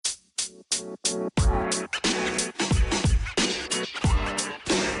Welcome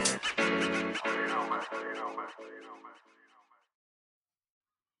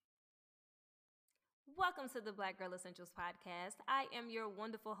to the Black Girl Essentials podcast. I am your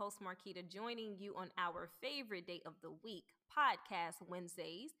wonderful host, Marquita, joining you on our favorite day of the week, Podcast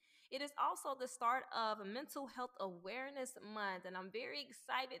Wednesdays. It is also the start of Mental Health Awareness Month, and I'm very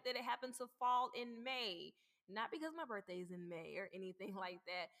excited that it happened to fall in May. Not because my birthday is in May or anything like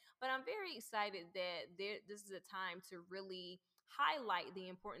that, but I'm very excited that this is a time to really highlight the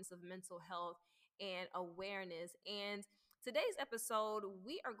importance of mental health and awareness. And today's episode,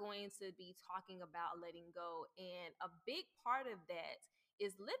 we are going to be talking about letting go, and a big part of that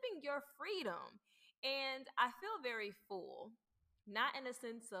is living your freedom. And I feel very full, not in a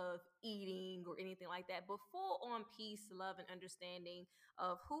sense of eating or anything like that, but full on peace, love, and understanding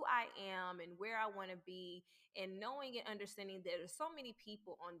of who I am and where I want to be, and knowing and understanding that there's so many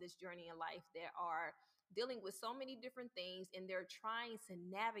people on this journey in life that are dealing with so many different things and they're trying to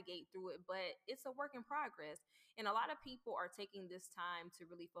navigate through it, but it's a work in progress. And a lot of people are taking this time to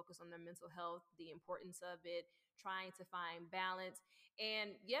really focus on their mental health, the importance of it, trying to find balance.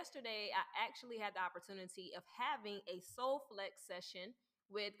 And yesterday, I actually had the opportunity of having a Soul Flex session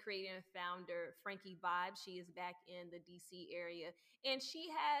with creator and founder Franki Vibes. She is back in the DC area, and she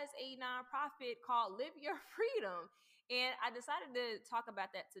has a nonprofit called Live Your Freedom. And I decided to talk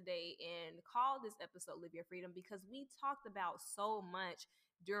about that today and call this episode Live Your Freedom because we talked about so much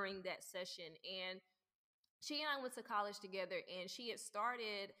during that session. And she and I went to college together, and she had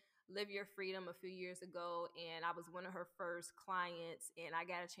started Live Your Freedom a few years ago, and I was one of her first clients, and I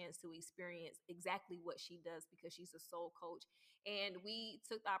got a chance to experience exactly what she does because she's a soul coach. And we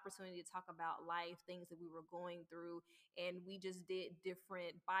took the opportunity to talk about life, things that we were going through, and we just did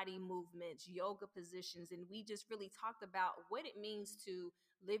different body movements, yoga positions, and we just really talked about what it means to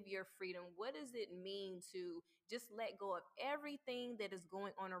live your freedom. What does it mean to just let go of everything that is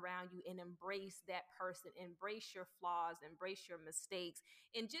going on around you and embrace that person, embrace your flaws, embrace your mistakes,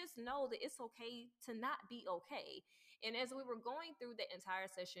 and just know that it's okay to not be okay. And as we were going through the entire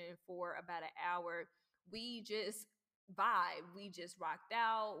session for about an hour, we just we just rocked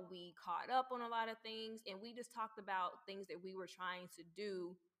out, we caught up on a lot of things, and we just talked about things that we were trying to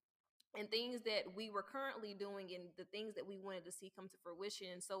do and things that we were currently doing and the things that we wanted to see come to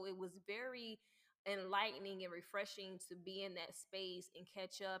fruition. So it was very enlightening and refreshing to be in that space and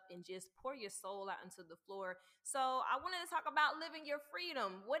catch up and just pour your soul out into the floor. So I wanted to talk about living your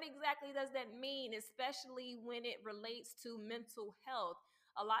freedom. What exactly does that mean, especially when it relates to mental health?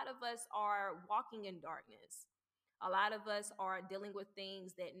 A lot of us are walking in darkness. A lot of us are dealing with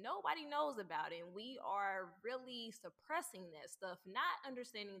things that nobody knows about, and we are really suppressing that stuff, not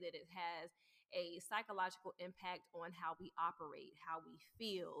understanding that it has a psychological impact on how we operate, how we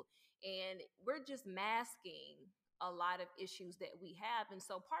feel, and we're just masking a lot of issues that we have. And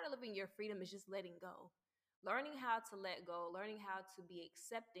so part of living your freedom is just letting go, learning how to let go, learning how to be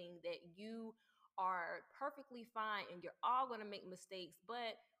accepting that you are perfectly fine and you're all going to make mistakes,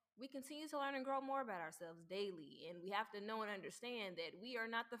 but we continue to learn and grow more about ourselves daily. And we have to know and understand that we are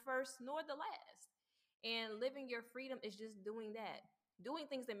not the first nor the last. And living your freedom is just doing that, doing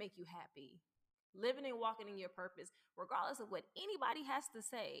things that make you happy, living and walking in your purpose, regardless of what anybody has to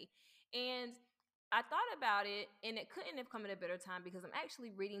say. And I thought about it, and it couldn't have come at a better time because I'm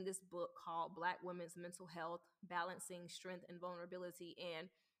actually reading this book called Black Women's Mental Health, Balancing Strength and Vulnerability. And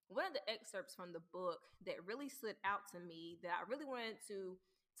one of the excerpts from the book that really stood out to me that I really wanted to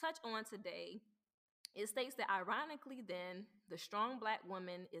touch on today, it states that ironically, then, the strong Black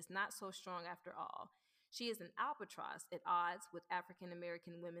woman is not so strong after all. She is an albatross at odds with African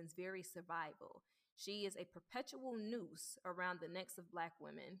American women's very survival. She is a perpetual noose around the necks of Black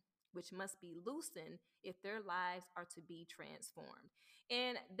women, which must be loosened if their lives are to be transformed.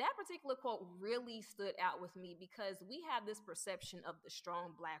 And that particular quote really stood out with me because we have this perception of the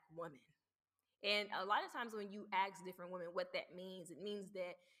strong Black woman. And a lot of times when you ask different women what that means, it means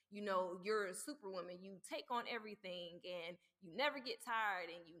that, you're a superwoman. You take on everything and you never get tired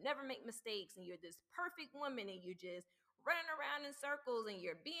and you never make mistakes and you're this perfect woman and you're just running around in circles and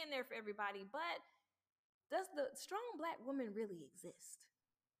you're being there for everybody. But does the strong Black woman really exist?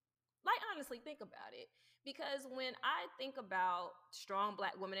 Like, honestly, think about it. Because when I think about strong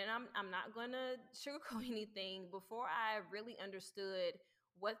Black women, and I'm not gonna sugarcoat anything, before I really understood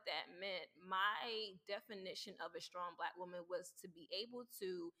what that meant, my definition of a strong Black woman was to be able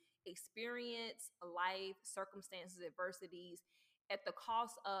to experience life, circumstances, adversities at the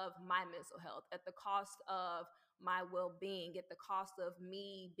cost of my mental health, at the cost of my well-being, at the cost of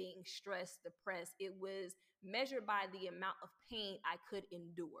me being stressed, depressed. It was measured by the amount of pain I could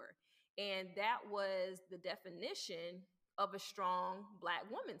endure. And that was the definition of a strong Black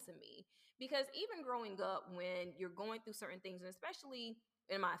woman to me. Because even growing up, when you're going through certain things, and especially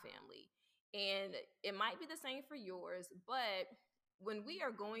in my family, and it might be the same for yours, but when we are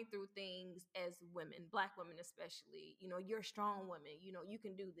going through things as women, Black women especially, you're a strong woman, you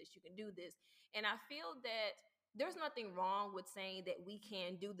can do this, you can do this. And I feel that there's nothing wrong with saying that we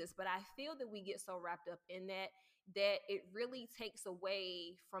can do this, but I feel that we get so wrapped up in that it really takes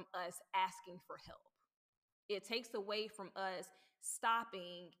away from us asking for help. It takes away from us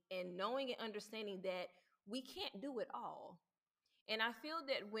stopping and knowing and understanding that we can't do it all. And I feel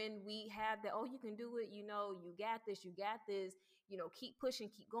that when we have that, oh, you can do it, you got this, keep pushing,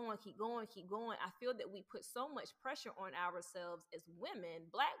 keep going, keep going, keep going. I feel that we put so much pressure on ourselves as women,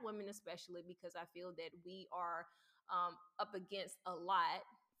 Black women especially, because I feel that we are up against a lot.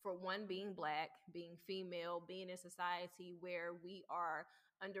 For one, being Black, being female, being in society where we are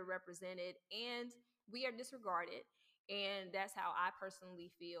underrepresented and we are disregarded. And that's how I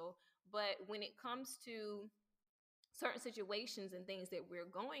personally feel. But when it comes to certain situations and things that we're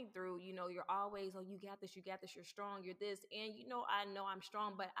going through, you're always, oh, you got this, you're strong, you're this. And, I know I'm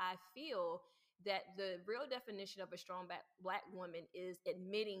strong, but I feel that the real definition of a strong Black woman is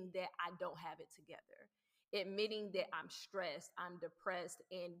admitting that I don't have it together, admitting that I'm stressed, I'm depressed,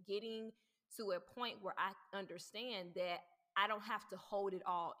 and getting to a point where I understand that I don't have to hold it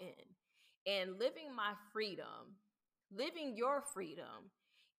all in. And living my freedom, living your freedom,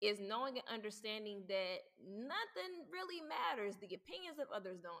 is knowing and understanding that nothing really matters. The opinions of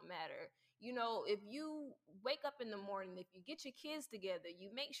others don't matter. If you wake up in the morning, if you get your kids together, you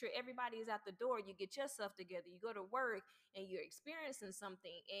make sure everybody is out the door, you get yourself together, you go to work and you're experiencing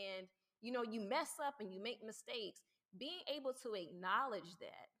something, and you mess up and you make mistakes, being able to acknowledge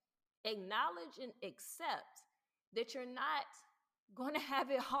that, acknowledge and accept that you're not going to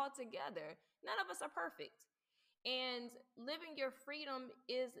have it all together. None of us are perfect. And living your freedom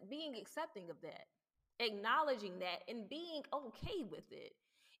is being accepting of that, acknowledging that, and being okay with it.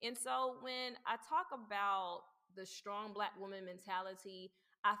 And so when I talk about the strong Black woman mentality,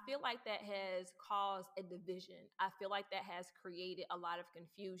 I feel like that has caused a division. I feel like that has created a lot of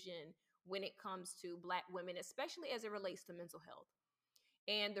confusion when it comes to Black women, especially as it relates to mental health.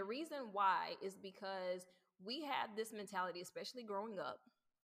 And the reason why is because we have this mentality, especially growing up,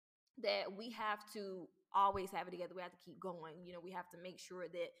 that we have to always have it together. We have to keep going. We have to make sure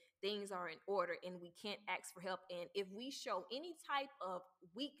that things are in order and we can't ask for help. And if we show any type of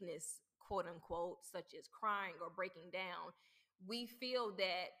weakness, quote unquote, such as crying or breaking down, we feel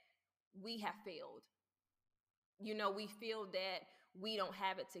that we have failed. We feel that we don't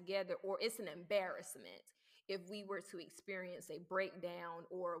have it together, or it's an embarrassment if we were to experience a breakdown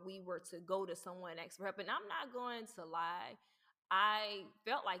or we were to go to someone and ask for help. And I'm not going to lie, I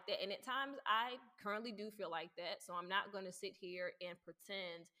felt like that. And at times I currently do feel like that. So I'm not going to sit here and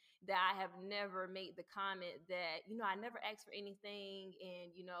pretend that I have never made the comment that, I never asked for anything.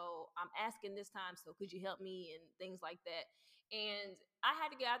 And, I'm asking this time. So could you help me and things like that? And I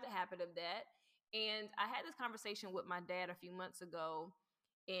had to get out the habit of that. And I had this conversation with my dad a few months ago,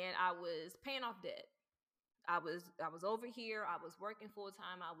 and I was paying off debt. I was over here. I was working full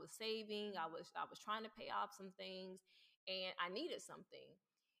time. I was saving. I was trying to pay off some things, and I needed something.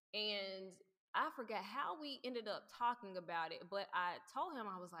 And I forgot how we ended up talking about it, but I told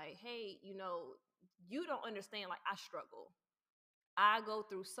him, I was like, "Hey, you don't understand. Like, I struggle. I go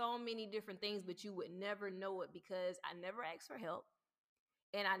through so many different things, but you would never know it because I never asked for help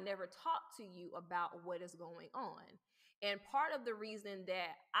and I never talked to you about what is going on." And part of the reason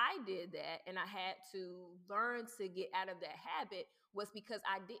that I did that and I had to learn to get out of that habit was because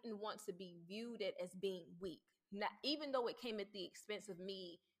I didn't want to be viewed as being weak. Not, even though it came at the expense of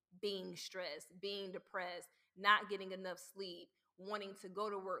me being stressed, being depressed, not getting enough sleep, wanting to go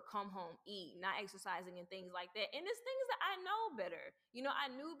to work, come home, eat, not exercising and things like that. And it's things that I know better. I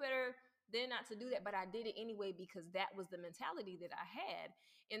knew better than not to do that, but I did it anyway because that was the mentality that I had.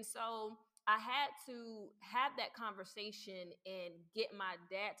 And so I had to have that conversation and get my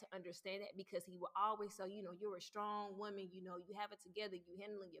dad to understand that, because he would always say, you're a strong woman, you have it together, you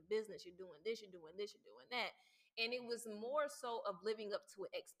handling your business, you're doing this, you're doing this, you're doing that. And it was more so of living up to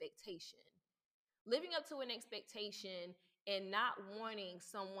an expectation, and not wanting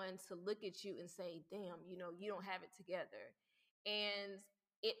someone to look at you and say, damn, you don't have it together. And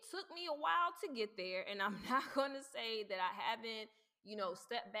it took me a while to get there. And I'm not going to say that I haven't,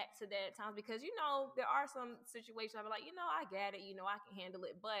 stepped back to that at times, because, there are some situations I'll be like, I got it, I can handle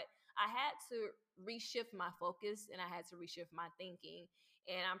it. But I had to reshift my focus and I had to reshift my thinking.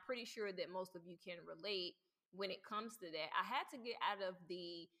 And I'm pretty sure that most of you can relate when it comes to that. I had to get out of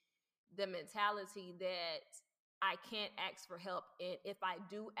the mentality that I can't ask for help. And if I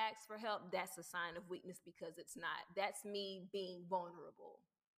do ask for help, that's a sign of weakness, because it's not. That's me being vulnerable.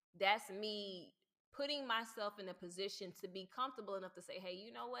 That's me putting myself in a position to be comfortable enough to say, hey,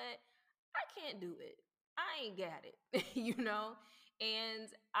 you know what? I can't do it. I ain't got it, you know? And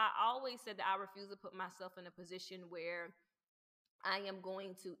I always said that I refuse to put myself in a position where I am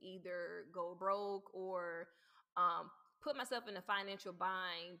going to either go broke or put myself in a financial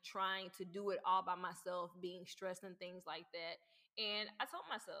bind trying to do it all by myself, being stressed and things like that. And I told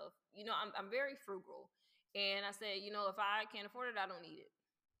myself, I'm very frugal. And I said, if I can't afford it, I don't need it.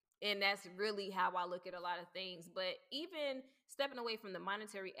 And that's really how I look at a lot of things. But even stepping away from the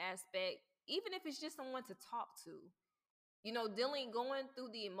monetary aspect, even if it's just someone to talk to, going through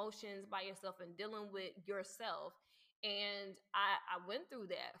the emotions by yourself and dealing with yourself. And I went through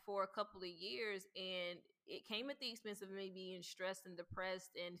that for a couple of years, and it came at the expense of me being stressed and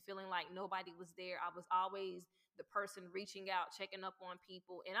depressed and feeling like nobody was there. I was always the person reaching out, checking up on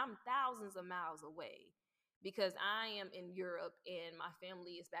people, and I'm thousands of miles away because I am in Europe and my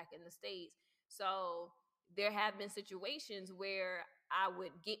family is back in the States. So there have been situations where I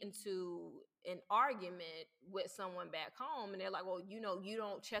would get into an argument with someone back home, and they're like, well, you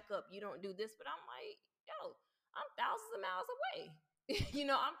don't check up, you don't do this. But I'm like, yo, I'm thousands of miles away.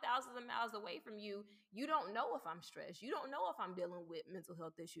 I'm thousands of miles away from you. You don't know if I'm stressed. You don't know if I'm dealing with mental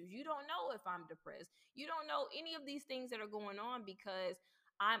health issues. You don't know if I'm depressed. You don't know any of these things that are going on, because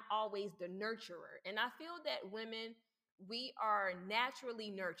I'm always the nurturer. And I feel that women, we are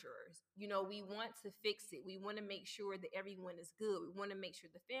naturally nurturers. We want to fix it. We want to make sure that everyone is good. We want to make sure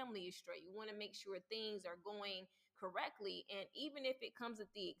the family is straight. We want to make sure things are going correctly. And even if it comes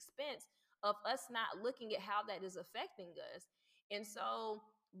at the expense of us not looking at how that is affecting us. And so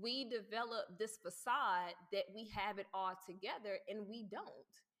we develop this facade that we have it all together, and we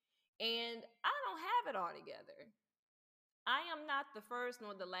don't. And I don't have it all together. I am not the first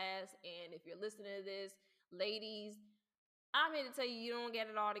nor the last. And if you're listening to this, ladies, I'm here to tell you, you don't get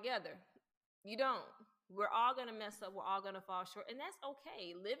it all together. You don't. We're all going to mess up. We're all going to fall short. And that's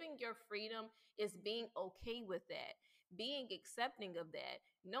okay. Living your freedom is being okay with that, being accepting of that,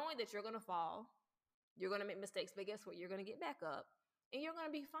 knowing that you're going to fall, you're going to make mistakes, but guess what? You're going to get back up and you're going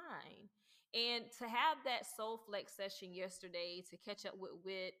to be fine. And to have that Soul Flex session yesterday, to catch up with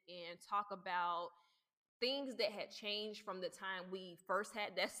Wit and talk about things that had changed from the time we first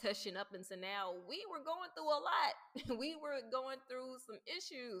had that session up until now, we were going through a lot. We were going through some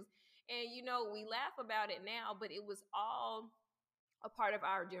issues. And, we laugh about it now, but it was all a part of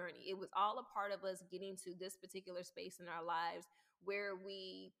our journey. It was all a part of us getting to this particular space in our lives where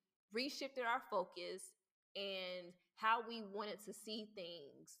we reshifted our focus and how we wanted to see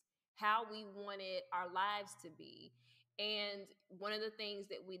things, how we wanted our lives to be. And one of the things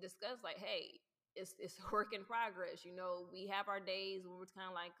that we discussed, like, hey, it's a work in progress. We have our days where we're kind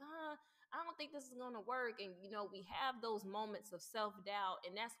of like, I don't think this is going to work. And, we have those moments of self-doubt,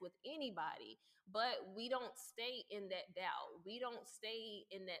 and that's with anybody. But we don't stay in that doubt. We don't stay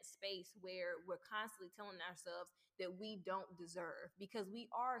in that space where we're constantly telling ourselves that we don't deserve, because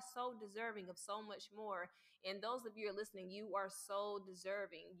we are so deserving of so much more. And those of you who are listening, you are so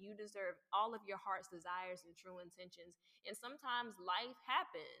deserving. You deserve all of your heart's desires and true intentions. And sometimes life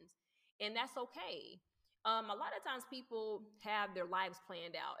happens, and that's okay. A lot of times people have their lives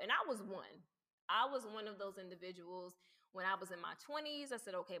planned out, and I was one. I was one of those individuals. When I was in my 20s, I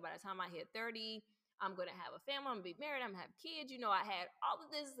said, okay, by the time I hit 30, I'm going to have a family, I'm going to be married, I'm going to have kids. I had all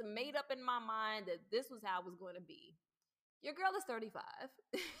of this made up in my mind that this was how it was going to be. Your girl is 35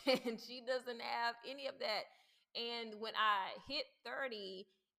 and she doesn't have any of that. And when I hit 30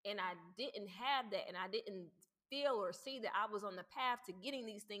 and I didn't have that, and I didn't feel or see that I was on the path to getting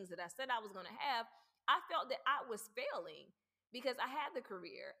these things that I said I was going to have, I felt that I was failing, because I had the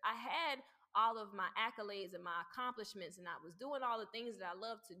career, I had all of my accolades and my accomplishments, and I was doing all the things that I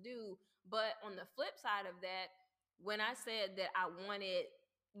love to do. But on the flip side of that, when I said that I wanted,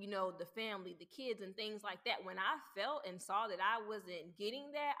 the family, the kids, and things like that, when I felt and saw that I wasn't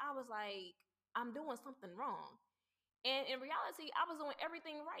getting that, I was like, I'm doing something wrong. And in reality, I was doing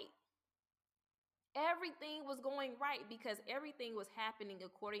everything right. Everything was going right, because everything was happening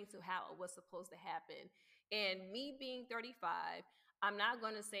according to how it was supposed to happen. And me being 35, I'm not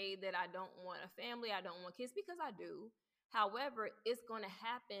going to say that I don't want a family, I don't want kids, because I do. However, it's going to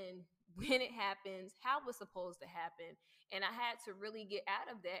happen when it happens, how it's supposed to happen. And I had to really get out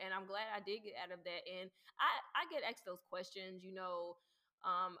of that. And I'm glad I did get out of that. And I get asked those questions,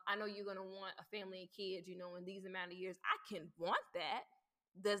 I know you're going to want a family and kids, in these amount of years. I can want that.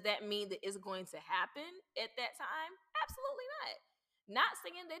 Does that mean that it's going to happen at that time? Absolutely not. Not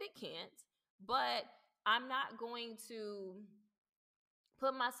saying that it can't, but I'm not going to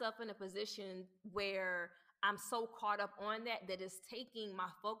put myself in a position where I'm so caught up on that it's taking my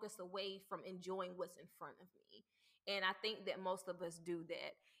focus away from enjoying what's in front of me. And I think that most of us do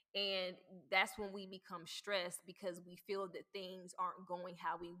that. And that's when we become stressed because we feel that things aren't going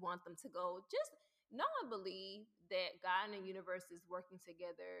how we want them to go. Just know and believe that God and the universe is working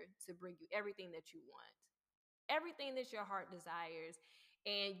together to bring you everything that you want, everything that your heart desires.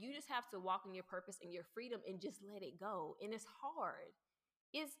 And you just have to walk in your purpose and your freedom and just let it go. And it's hard.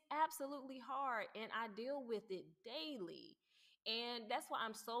 It's absolutely hard, and I deal with it daily. And that's why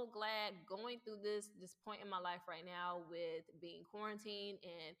I'm so glad going through this point in my life right now with being quarantined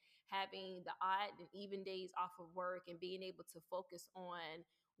and having the odd and even days off of work and being able to focus on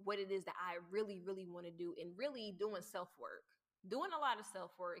what it is that I really, really want to do and really doing self work, doing a lot of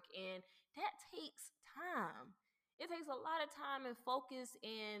self work. And that takes time. It takes a lot of time and focus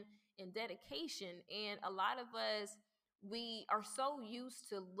and dedication. And a lot of us, we are so used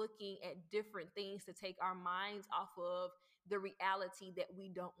to looking at different things to take our minds off of the reality that we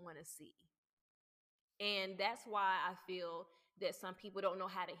don't want to see. And that's why I feel that some people don't know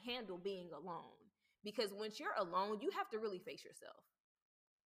how to handle being alone. Because once you're alone, you have to really face yourself.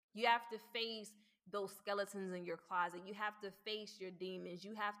 You have to face those skeletons in your closet. You have to face your demons.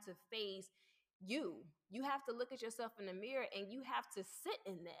 You have to face you. You have to look at yourself in the mirror and you have to sit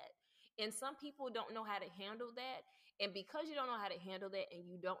in that. And some people don't know how to handle that. And because you don't know how to handle that and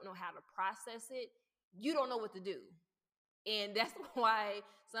you don't know how to process it, you don't know what to do. And that's why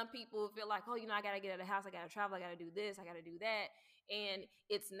some people feel like, oh, I got to get out of the house. I got to travel. I got to do this. I got to do that. And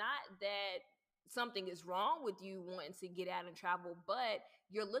it's not that something is wrong with you wanting to get out and travel, but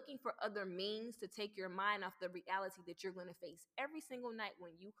you're looking for other means to take your mind off the reality that you're going to face every single night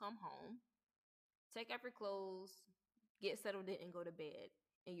when you come home. Take off your clothes, get settled in, and go to bed.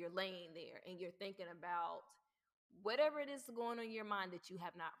 And you're laying there and you're thinking about whatever it is going on in your mind that you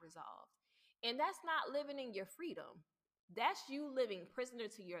have not resolved. And that's not living in your freedom. That's you living prisoner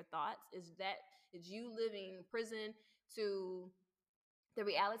to your thoughts. Is you living prison to the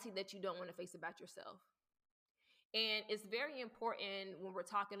reality that you don't want to face about yourself. And it's very important when we're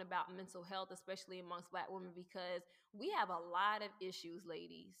talking about mental health, especially amongst Black women, because we have a lot of issues,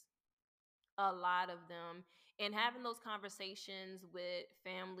 ladies, a lot of them. And having those conversations with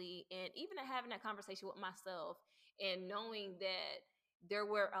family and even having that conversation with myself and knowing that there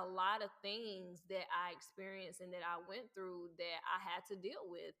were a lot of things that I experienced and that I went through that I had to deal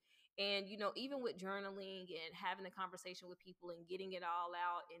with. And, even with journaling and having a conversation with people and getting it all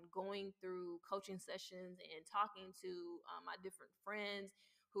out and going through coaching sessions and talking to my different friends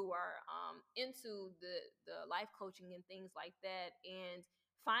who are into the life coaching and things like that, and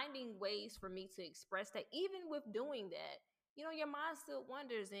finding ways for me to express that. Even with doing that, your mind still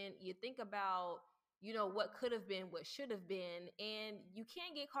wonders and you think about, what could have been, what should have been, and you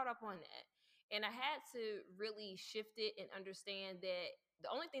can't get caught up on that. And I had to really shift it and understand that the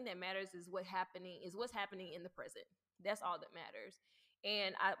only thing that matters is what's happening in the present. That's all that matters.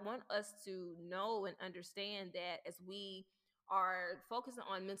 And I want us to know and understand that as we are focusing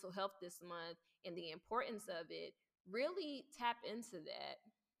on mental health this month and the importance of it, really tap into that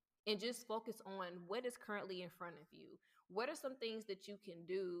and just focus on what is currently in front of you. What are some things that you can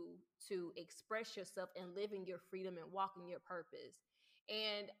do to express yourself and live in your freedom and walk in your purpose?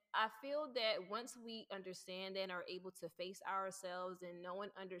 And I feel that once we understand and are able to face ourselves and know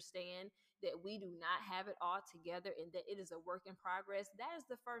and understand that we do not have it all together and that it is a work in progress, that is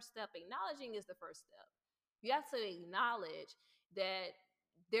the first step. Acknowledging is the first step. You have to acknowledge that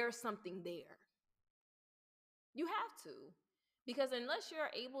there's something there. You have to. Because until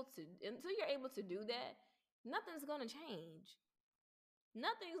you're able to do that, nothing's going to change.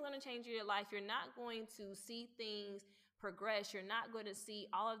 Nothing's going to change your life. You're not going to see things progress. You're not going to see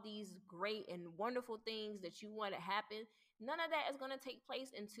all of these great and wonderful things that you want to happen. None of that is going to take place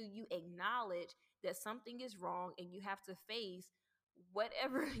until you acknowledge that something is wrong and you have to face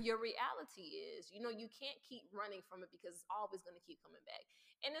whatever your reality is. You can't keep running from it because it's always going to keep coming back.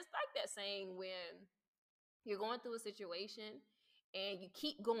 And it's like that saying when you're going through a situation and you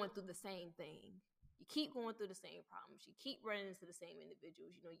keep going through the same thing. You keep going through the same problems. You keep running into the same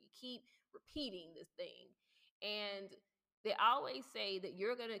individuals. You keep repeating this thing. And they always say that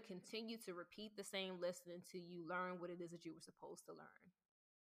you're going to continue to repeat the same lesson until you learn what it is that you were supposed to learn.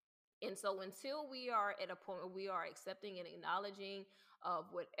 And so until we are at a point where we are accepting and acknowledging of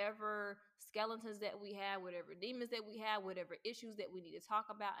whatever skeletons that we have, whatever demons that we have, whatever issues that we need to talk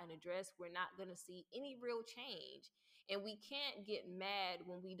about and address, we're not going to see any real change. And we can't get mad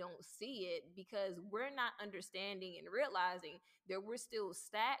when we don't see it because we're not understanding and realizing that we're still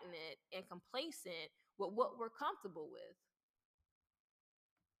stagnant and complacent with what we're comfortable with.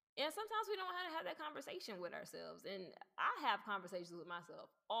 And sometimes we don't know how to have that conversation with ourselves. And I have conversations with myself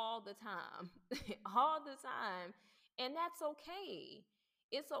all the time, all the time. And that's okay.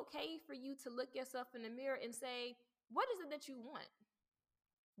 It's okay for you to look yourself in the mirror and say, what is it that you want?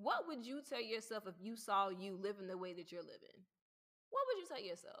 What would you tell yourself if you saw you living the way that you're living? What would you tell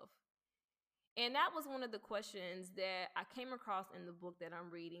yourself? And that was one of the questions that I came across in the book that I'm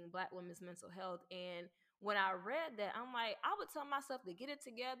reading, Black Women's Mental Health. And when I read that, I'm like, I would tell myself to get it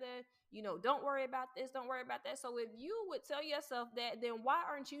together. Don't worry about this, don't worry about that. So if you would tell yourself that, then why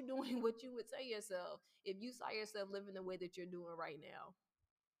aren't you doing what you would tell yourself if you saw yourself living the way that you're doing right now?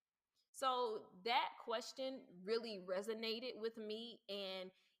 So that question really resonated with me, and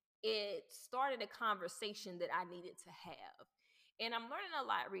it started a conversation that I needed to have. And I'm learning a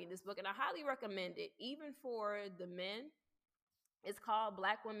lot reading this book, and I highly recommend it, even for the men. It's called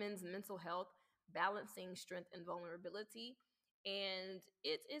Black Women's Mental Health, Balancing Strength and Vulnerability. And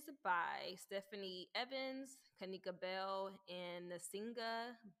it is by Stephanie Evans, Kanika Bell, and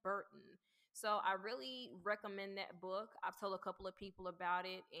Nasinga Burton. So I really recommend that book. I've told a couple of people about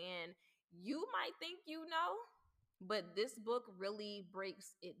it, and you might think but this book really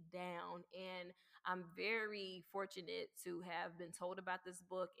breaks it down. And I'm very fortunate to have been told about this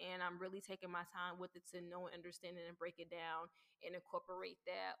book, and I'm really taking my time with it to know and understand it and break it down and incorporate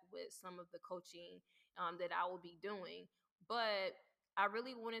that with some of the coaching that I will be doing. But I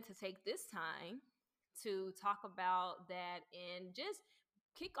really wanted to take this time to talk about that and just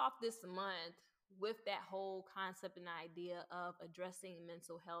kick off this month with that whole concept and idea of addressing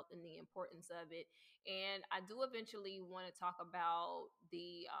mental health and the importance of it. And I do eventually want to talk about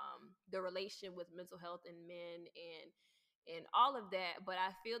the relation with mental health in men and all of that. But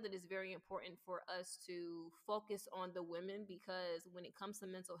I feel that it's very important for us to focus on the women, because when it comes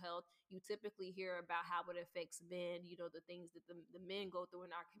to mental health, you typically hear about how it affects men, the things that the men go through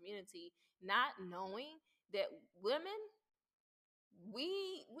in our community, not knowing that women,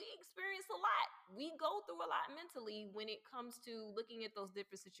 we experience a lot. We go through a lot mentally when it comes to looking at those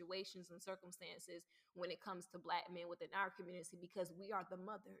different situations and circumstances when it comes to Black men within our community, because we are the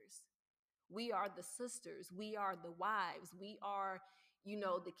mothers, we are the sisters, we are the wives, we are,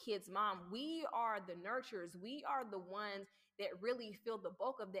 the kid's mom, we are the nurturers, we are the ones that really feel the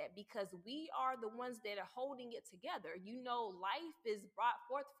bulk of that, because we are the ones that are holding it together. Life is brought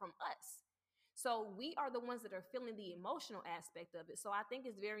forth from us. So we are the ones that are feeling the emotional aspect of it. So I think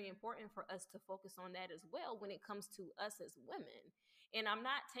it's very important for us to focus on that as well when it comes to us as women. And I'm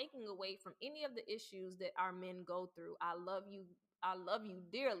not taking away from any of the issues that our men go through. I love you. I love you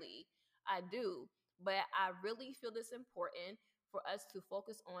dearly. I do. But I really feel it's important for us to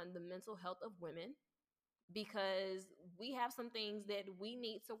focus on the mental health of women, because we have some things that we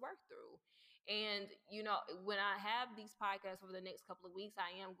need to work through. And, when I have these podcasts over the next couple of weeks, I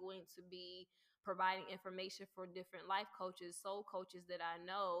am going to be providing information for different life coaches, soul coaches that I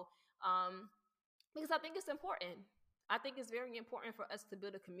know, because I think it's important. I think it's very important for us to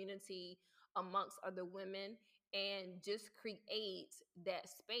build a community amongst other women and just create that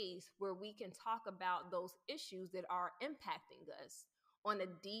space where we can talk about those issues that are impacting us on a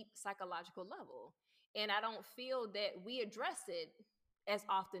deep psychological level. And I don't feel that we address it as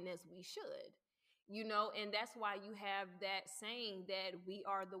often as we should. And that's why you have that saying that we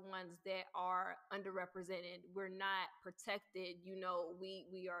are the ones that are underrepresented. We're not protected.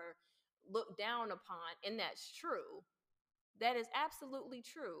 We are looked down upon, and that's true. That is absolutely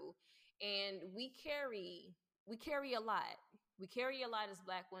true. And we carry a lot. We carry a lot as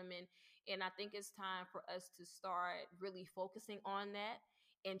Black women, and I think it's time for us to start really focusing on that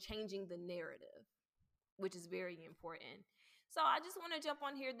and changing the narrative, which is very important. So I just want to jump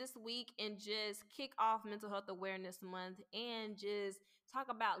on here this week and just kick off Mental Health Awareness Month and just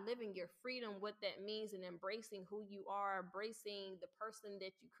talk about living your freedom, what that means, and embracing who you are, embracing the person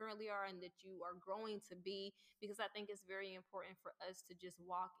that you currently are and that you are growing to be, because I think it's very important for us to just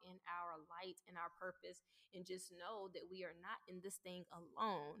walk in our light and our purpose and just know that we are not in this thing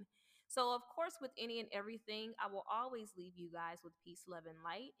alone. So, of course, with any and everything, I will always leave you guys with peace, love, and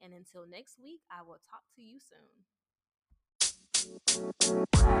light. And until next week, I will talk to you soon.